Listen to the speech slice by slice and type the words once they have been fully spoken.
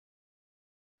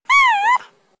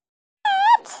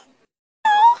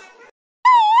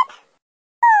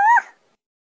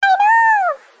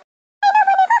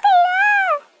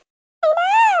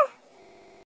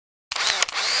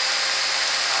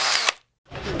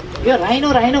यो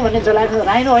rhino rhino भन्ने चलाएको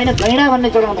rhino होइन गैँडा भन्ने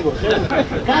चलाउनु भयो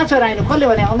कहाँ छ राइनो कसले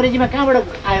भने अङ्ग्रेजीमा कहाँबाट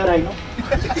आयो राइनो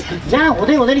जहाँ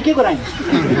हुँदै हुँदैन के को राइनो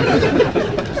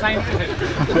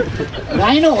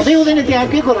राइनो हुँदै हुँदैन त्यहाँ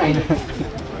के को राइनो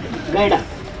गैँडा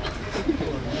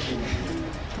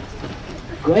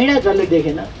गैँडा जसले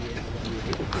देखेन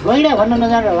गैँडा भन्न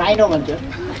नजानेर राइनो भन्छ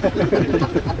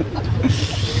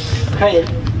खै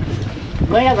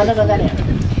गैँडा भन्न नजाने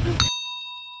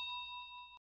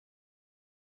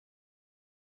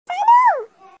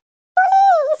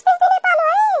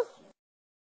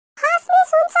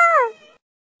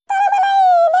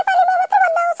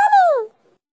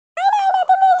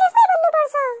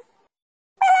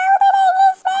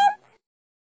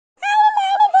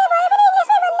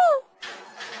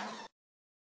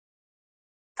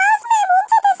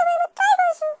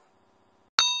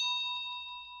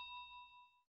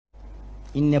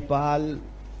In Nepal,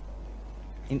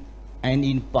 and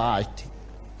in past,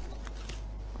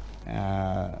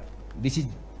 this is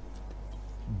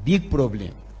big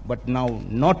problem, but now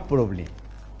not problem.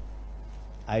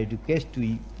 I request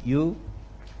to you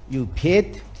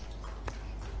faith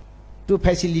to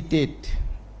facilitate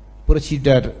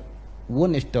procedure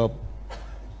one-stop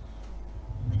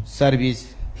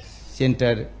service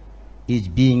center is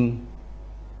being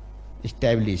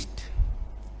established.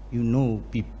 You know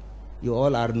people. You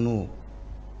all are know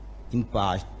in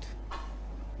past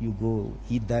you go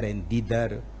hither and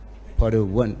thither for a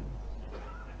one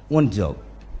job,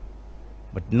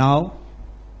 but now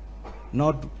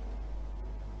not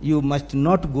you must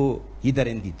not go hither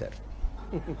and thither.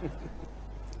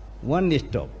 One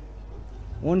stop,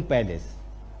 one palace.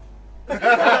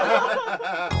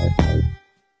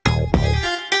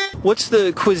 What's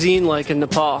the cuisine like in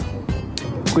Nepal?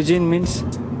 Cuisine means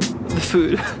The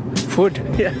food. food.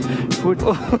 Yeah. Food.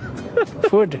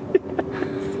 Food.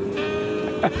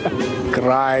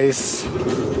 Rice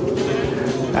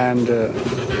and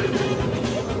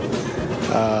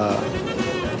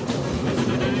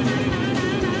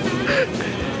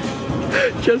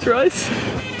Just rice?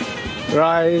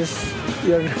 rice.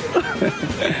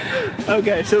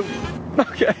 Okay, so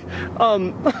okay.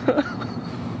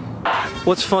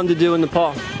 What's fun to do in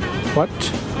Nepal? What?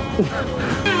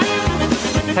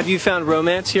 Have you found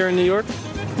romance here in New York?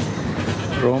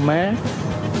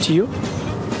 Romance? You?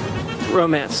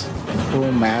 Romance.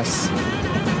 Romance.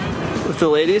 With the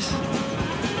ladies?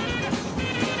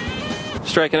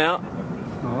 Striking out?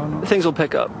 Oh, no. Things will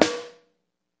pick up.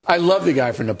 I love the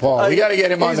guy from Nepal. We got to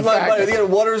get him on the fact. He's my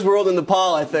buddy. Waters World in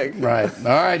Nepal, I think. Right. All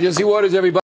right, Jesse Waters, everybody.